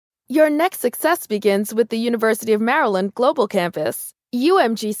Your next success begins with the University of Maryland Global Campus.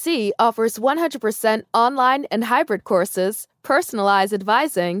 UMGC offers 100% online and hybrid courses, personalized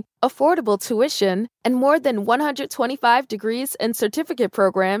advising, affordable tuition, and more than 125 degrees and certificate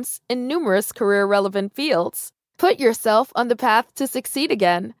programs in numerous career-relevant fields. Put yourself on the path to succeed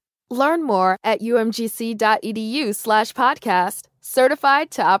again. Learn more at umgc.edu/podcast.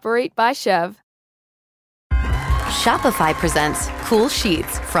 Certified to operate by Chev. Shopify presents cool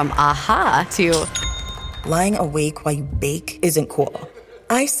sheets from AHA to... Lying awake while you bake isn't cool.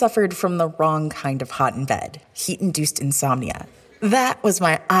 I suffered from the wrong kind of hot in bed, heat-induced insomnia. That was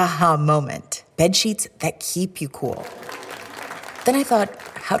my aha moment. Bed sheets that keep you cool. Then I thought,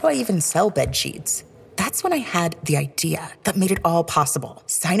 how do I even sell bed sheets? That's when I had the idea that made it all possible,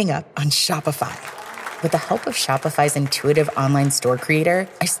 signing up on Shopify. With the help of Shopify's intuitive online store creator,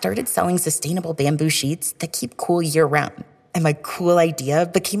 I started selling sustainable bamboo sheets that keep cool year-round. And my cool idea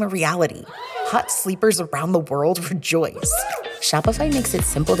became a reality. Hot sleepers around the world rejoice. Shopify makes it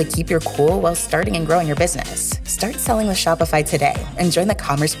simple to keep your cool while starting and growing your business. Start selling with Shopify today and join the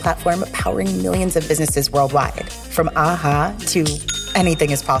commerce platform powering millions of businesses worldwide. From AHA to anything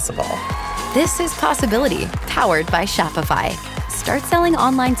is possible. This is Possibility, powered by Shopify. Start selling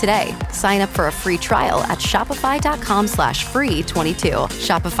online today. Sign up for a free trial at shopify.com/free22.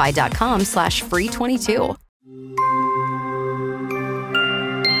 Shopify.com/free22.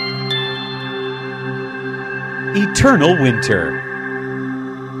 Eternal Winter.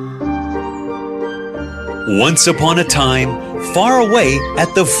 Once upon a time, far away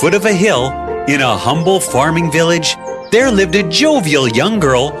at the foot of a hill, in a humble farming village, there lived a jovial young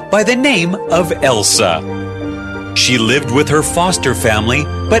girl by the name of Elsa. She lived with her foster family,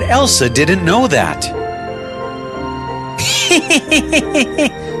 but Elsa didn't know that.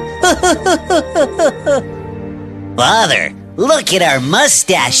 Father, look at our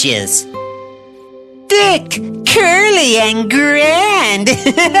mustaches. Thick, curly, and grand.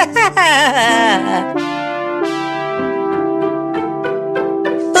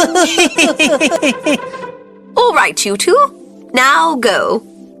 All right, you two. Now go.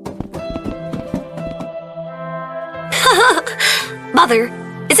 Mother,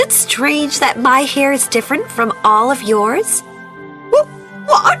 is it strange that my hair is different from all of yours?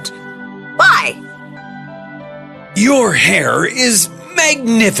 What? Why? Your hair is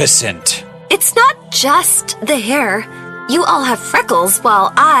magnificent. It's not just the hair. You all have freckles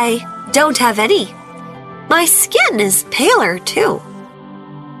while I don't have any. My skin is paler, too.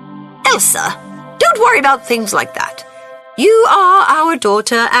 Elsa, don't worry about things like that. You are our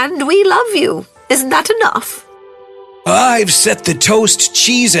daughter and we love you. Isn't that enough? I've set the toast,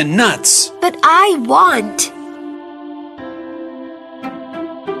 cheese, and nuts. But I want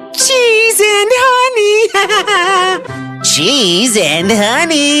cheese and honey. Cheese and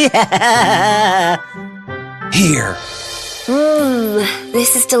honey. Here.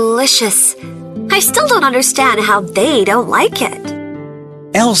 This is delicious. I still don't understand how they don't like it.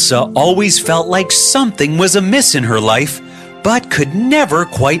 Elsa always felt like something was amiss in her life, but could never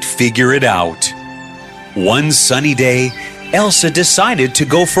quite figure it out. One sunny day, Elsa decided to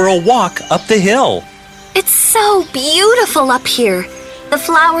go for a walk up the hill. It's so beautiful up here. The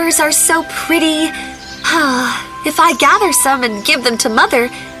flowers are so pretty. If I gather some and give them to Mother,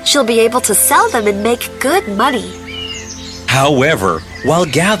 she'll be able to sell them and make good money. However, while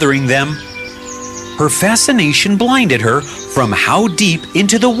gathering them, her fascination blinded her from how deep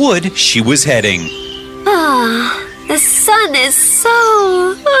into the wood she was heading. The sun is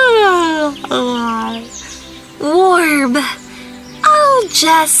so warm. I'll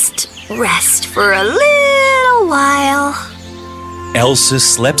just rest for a little while. Elsa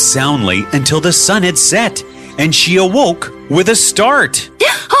slept soundly until the sun had set, and she awoke with a start.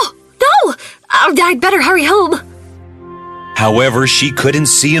 Oh, no! I'd better hurry home. However, she couldn't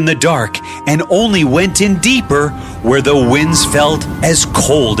see in the dark and only went in deeper, where the winds felt as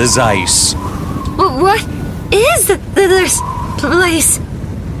cold as ice. What is this place?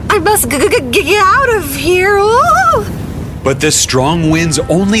 I must get out of here. Oh! But the strong winds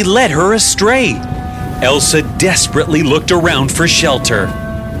only led her astray. Elsa desperately looked around for shelter.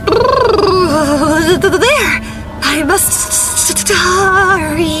 There! I must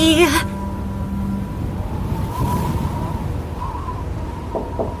hurry.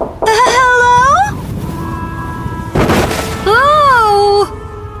 Hello? Oh!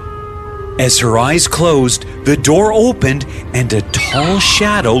 As her eyes closed, the door opened and a tall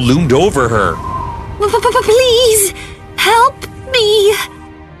shadow loomed over her. Please, help me.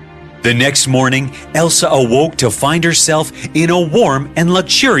 The next morning, Elsa awoke to find herself in a warm and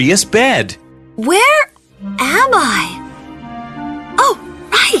luxurious bed. Where am I? Oh,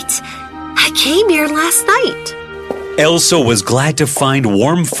 right. I came here last night. Elsa was glad to find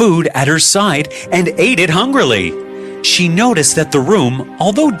warm food at her side and ate it hungrily. She noticed that the room,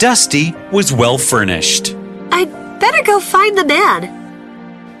 although dusty, was well furnished. I'd better go find the man.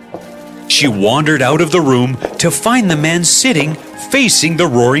 She wandered out of the room to find the man sitting facing the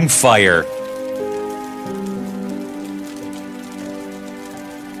roaring fire.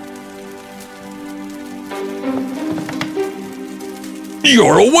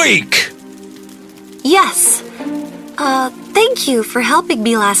 You're awake! Yes. Thank you for helping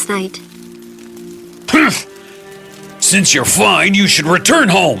me last night. Since you're fine, you should return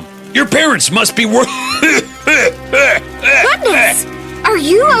home. Your parents must be Goodness! Are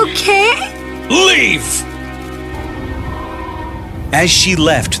you okay? Leave! As she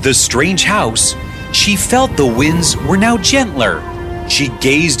left the strange house, she felt the winds were now gentler. She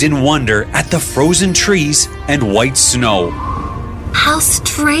gazed in wonder at the frozen trees and white snow. How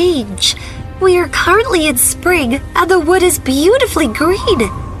strange. We are currently in spring and the wood is beautifully green.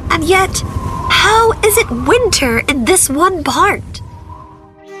 And yet, how is it winter in this one part?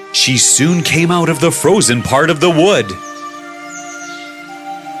 She soon came out of the frozen part of the wood.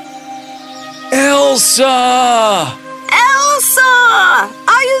 Elsa! Elsa!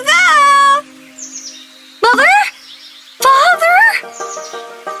 Are you there? Mother? Father?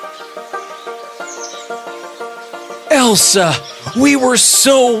 Elsa, we were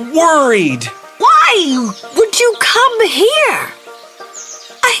so worried. Why would you come here?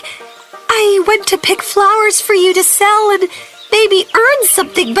 I went to pick flowers for you to sell and maybe earn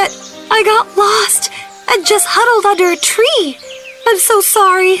something, but I got lost and just huddled under a tree. I'm so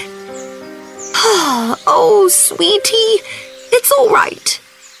sorry. Oh, sweetie, it's all right.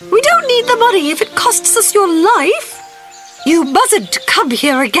 We don't need the money if it costs us your life. You mustn't come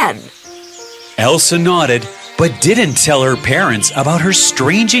here again. Elsa nodded, but didn't tell her parents about her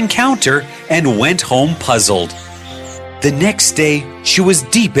strange encounter and went home puzzled. The next day, she was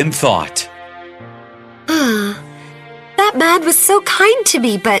deep in thought. That man was so kind to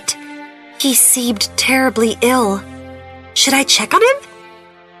me, but he seemed terribly ill. Should I check on him?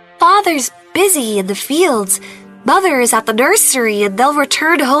 Father's busy in the fields. Mother is at the nursery and they'll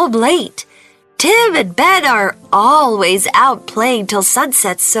return home late. Tim and Ben are always out playing till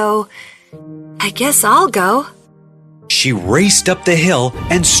sunset, so I guess I'll go. She raced up the hill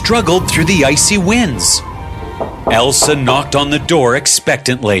and struggled through the icy winds. Elsa knocked on the door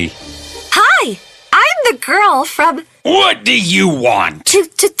expectantly. Hi, I'm the girl from... What do you want? To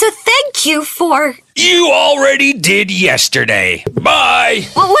thank you for... You already did yesterday. Bye.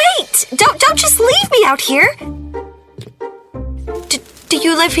 Well, wait! Don't just leave me out here. Do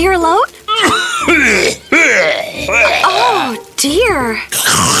you live here alone? Oh, dear.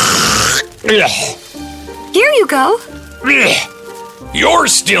 Here you go. You're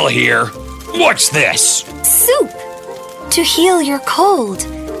still here. What's this? Soup. To heal your cold.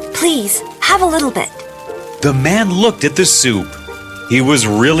 Please, have a little bit. The man looked at the soup. He was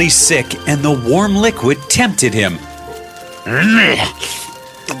really sick and the warm liquid tempted him.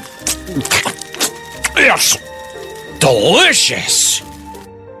 It's delicious.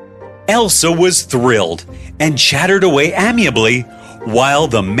 Elsa was thrilled and chattered away amiably while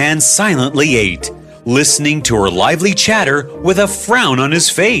the man silently ate, listening to her lively chatter with a frown on his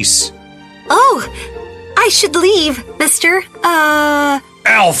face. Oh, I should leave, Mr.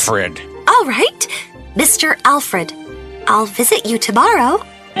 Alfred. All right, Mr. Alfred. I'll visit you tomorrow.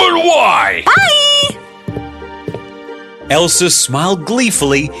 But why? Bye! Elsa smiled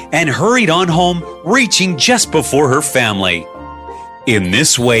gleefully and hurried on home, reaching just before her family. In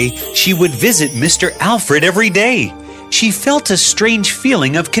this way, she would visit Mr. Alfred every day. She felt a strange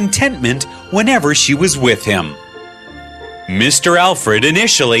feeling of contentment whenever she was with him. Mr. Alfred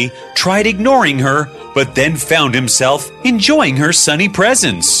initially tried ignoring her, but then found himself enjoying her sunny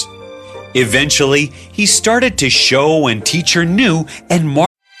presence. Eventually, he started to show and teach her new and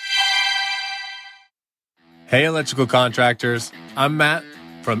Hey, electrical contractors. I'm Matt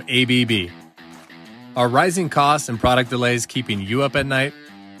from ABB. Are rising costs and product delays keeping you up at night?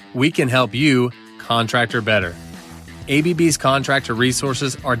 We can help you contractor better. ABB's contractor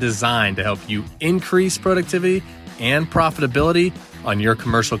resources are designed to help you increase productivity and profitability on your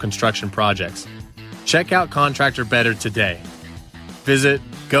commercial construction projects. Check out Contractor Better today. Visit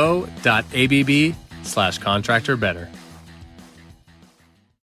go.abb/contractorbetter.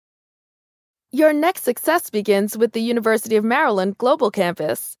 Your next success begins with the University of Maryland Global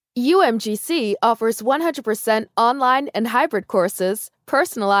Campus. UMGC offers 100% online and hybrid courses,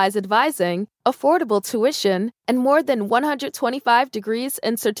 personalized advising, affordable tuition, and more than 125 degrees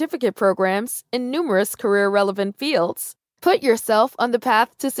and certificate programs in numerous career-relevant fields. Put yourself on the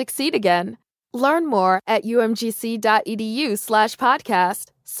path to succeed again. Learn more at umgc.edu/podcast.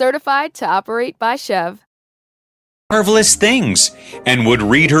 Certified to operate by Chev. Marvelous things and would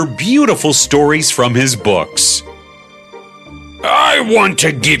read her beautiful stories from his books. I want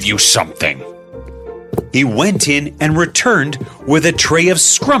to give you something. He went in and returned with a tray of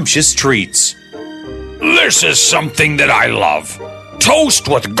scrumptious treats. This is something that I love. Toast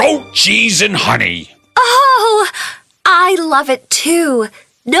with goat cheese and honey. Oh, I love it too.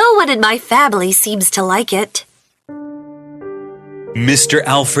 No one in my family seems to like it. Mr.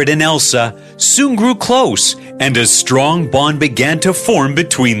 Alfred and Elsa soon grew close, and a strong bond began to form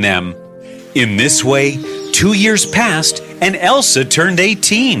between them. In this way, 2 years passed, and Elsa turned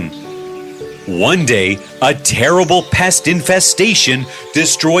 18. One day, a terrible pest infestation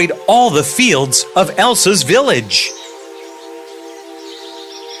destroyed all the fields of Elsa's village.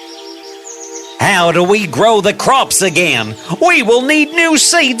 How do we grow the crops again? We will need new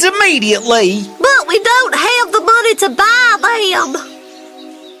seeds immediately. But we don't have the money to buy them.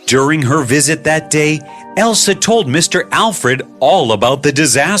 During her visit that day, Elsa told Mr. Alfred all about the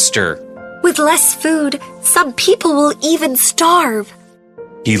disaster. With less food, some people will even starve.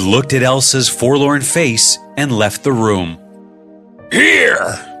 He looked at Elsa's forlorn face and left the room.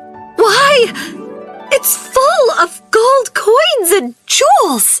 Here! Why? It's full of gold coins and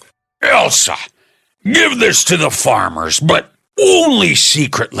jewels. Elsa, give this to the farmers, but only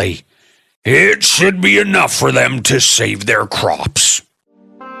secretly. It should be enough for them to save their crops.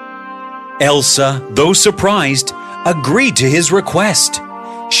 Elsa, though surprised, agreed to his request.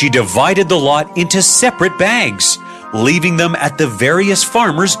 She divided the lot into separate bags, leaving them at the various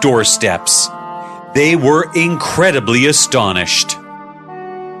farmers' doorsteps. They were incredibly astonished.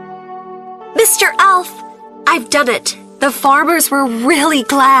 Mr. Alf, I've done it. The farmers were really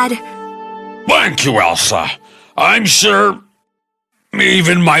glad. Thank you, Elsa. I'm sure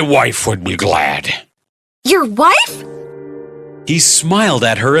even my wife would be glad. Your wife? He smiled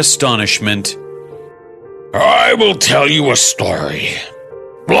at her astonishment. I will tell you a story.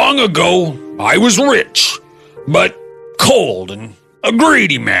 Long ago, I was rich, but cold and a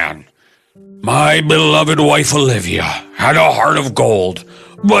greedy man. My beloved wife Olivia had a heart of gold,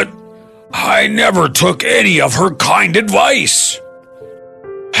 but I never took any of her kind advice.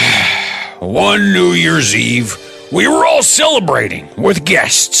 One New Year's Eve, we were all celebrating with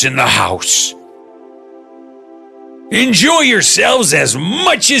guests in the house. Enjoy yourselves as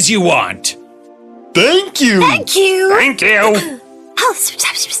much as you want. Thank you. Thank you. Thank you.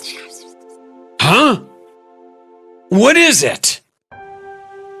 Huh? What is it?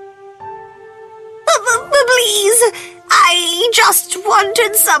 Please, I just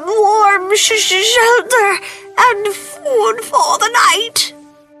wanted some warm shelter and food for the night.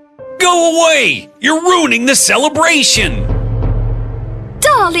 Go away! You're ruining the celebration!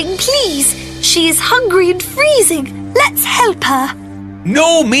 Darling, please. She is hungry and freezing. Let's help her.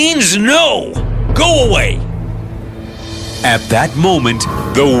 No means no! Go away! At that moment,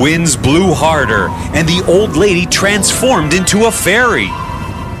 the winds blew harder, and the old lady transformed into a fairy.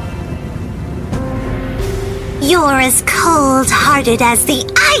 You're as cold-hearted as the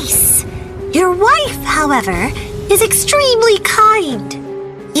ice. Your wife, however, is extremely kind.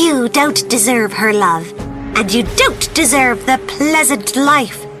 You don't deserve her love, and you don't deserve the pleasant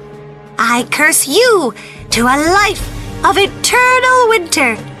life. I curse you to a life of eternal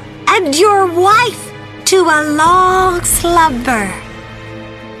winter, and your wife to a long slumber.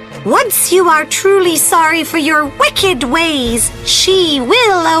 Once you are truly sorry for your wicked ways, she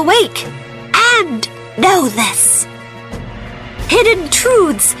will awake. And know this. Hidden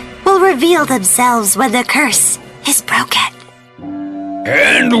truths will reveal themselves when the curse is broken.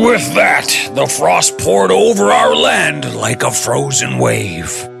 And with that, the frost poured over our land like a frozen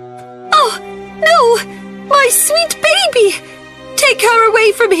wave. Oh, no! My sweet baby! Take her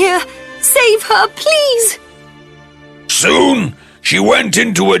away from here! Save her, please! Soon, she went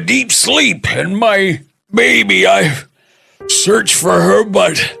into a deep sleep, and my baby, I've searched for her,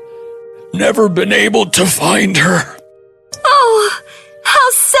 but never been able to find her. Oh, how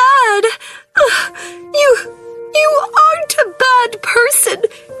sad! You aren't a bad person.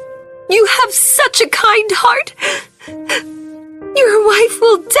 You have such a kind heart. Your wife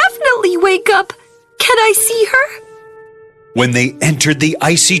will definitely wake up. Can I see her? When they entered the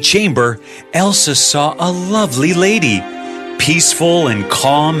icy chamber, Elsa saw a lovely lady, peaceful and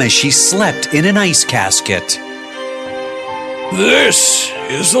calm as she slept in an ice casket. This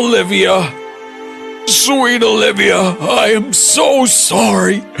is Olivia. Sweet Olivia, I am so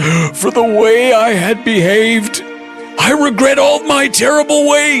sorry for the way I had behaved. I regret all my terrible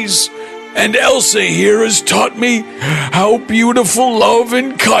ways. And Elsa here has taught me how beautiful love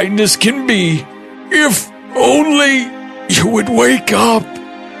and kindness can be. If only you would wake up.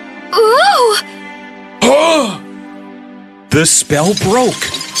 Ooh! Huh? The spell broke,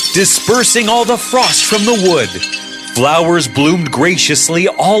 dispersing all the frost from the wood. Flowers bloomed graciously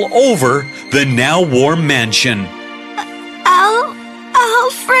all over the now warm mansion.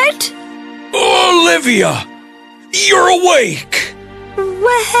 Alfred? Olivia! You're awake!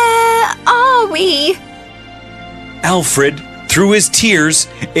 Where are we? Alfred, through his tears,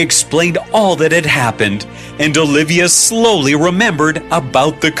 explained all that had happened, and Olivia slowly remembered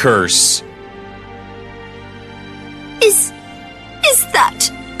about the curse. Is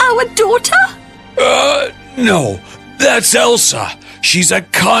that our daughter? No, that's Elsa. She's a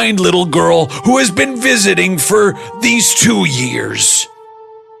kind little girl who has been visiting for these 2 years.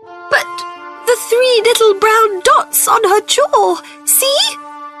 But the 3 little brown dots on her jaw, see?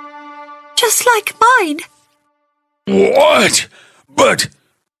 Just like mine. What? But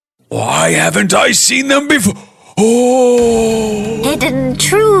why haven't I seen them before? Oh! Hidden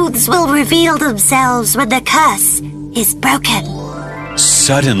truths will reveal themselves when the curse is broken.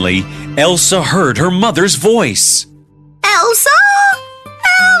 Suddenly, Elsa heard her mother's voice. Elsa?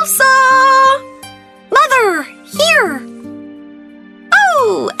 Elsa! Mother, here!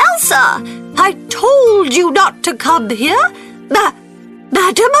 Oh, Elsa! I told you not to come here.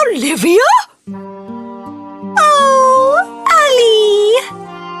 Madam Olivia? Oh, Ali!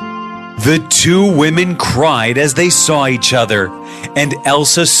 The 2 women cried as they saw each other, and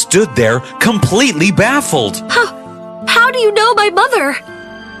Elsa stood there completely baffled. How do you know my mother?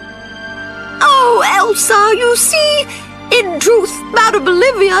 Oh, Elsa, you see, in truth, Madam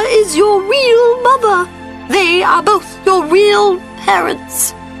Olivia is your real mother. They are both your real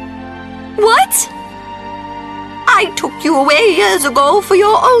parents. What? I took you away years ago for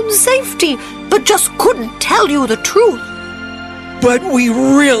your own safety, but just couldn't tell you the truth. But we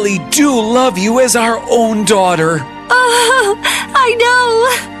really do love you as our own daughter. I know.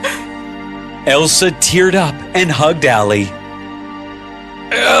 Elsa teared up and hugged Ali.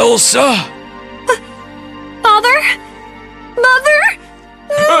 Elsa! Mother?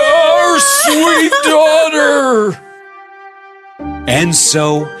 Our sweet daughter! And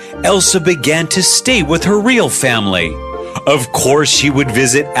so, Elsa began to stay with her real family. Of course, she would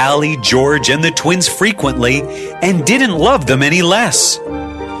visit Ali, George, and the twins frequently and didn't love them any less.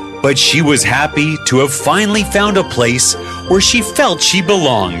 But she was happy to have finally found a place where she felt she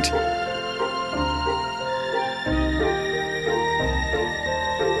belonged.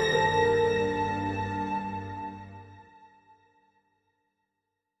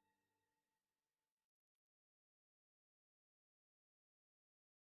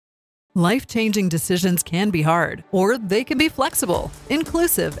 Life-changing decisions can be hard, or they can be flexible,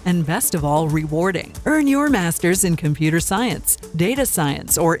 inclusive, and best of all, rewarding. Earn your master's in computer science, data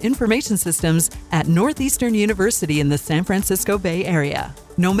science, or information systems at Northeastern University in the San Francisco Bay Area.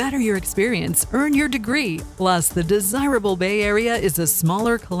 No matter your experience, earn your degree. Plus, the desirable Bay Area is a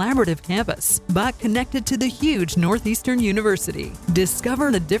smaller, collaborative campus, but connected to the huge Northeastern University.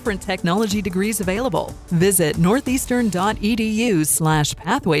 Discover the different technology degrees available. Visit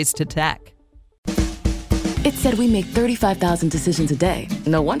northeastern.edu/pathways to tech. It said we make 35,000 decisions a day.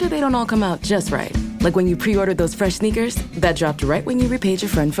 No wonder they don't all come out just right. Like when you pre-ordered those fresh sneakers that dropped right when you repaid your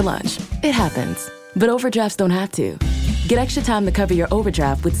friend for lunch. It happens. But overdrafts don't have to. Get extra time to cover your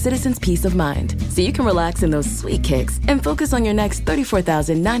overdraft with Citizens Peace of Mind, so you can relax in those sweet kicks and focus on your next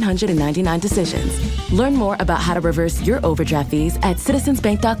 34,999 decisions. Learn more about how to reverse your overdraft fees at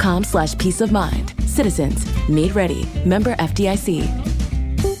citizensbank.com/peace of mind. Citizens, made ready. Member FDIC.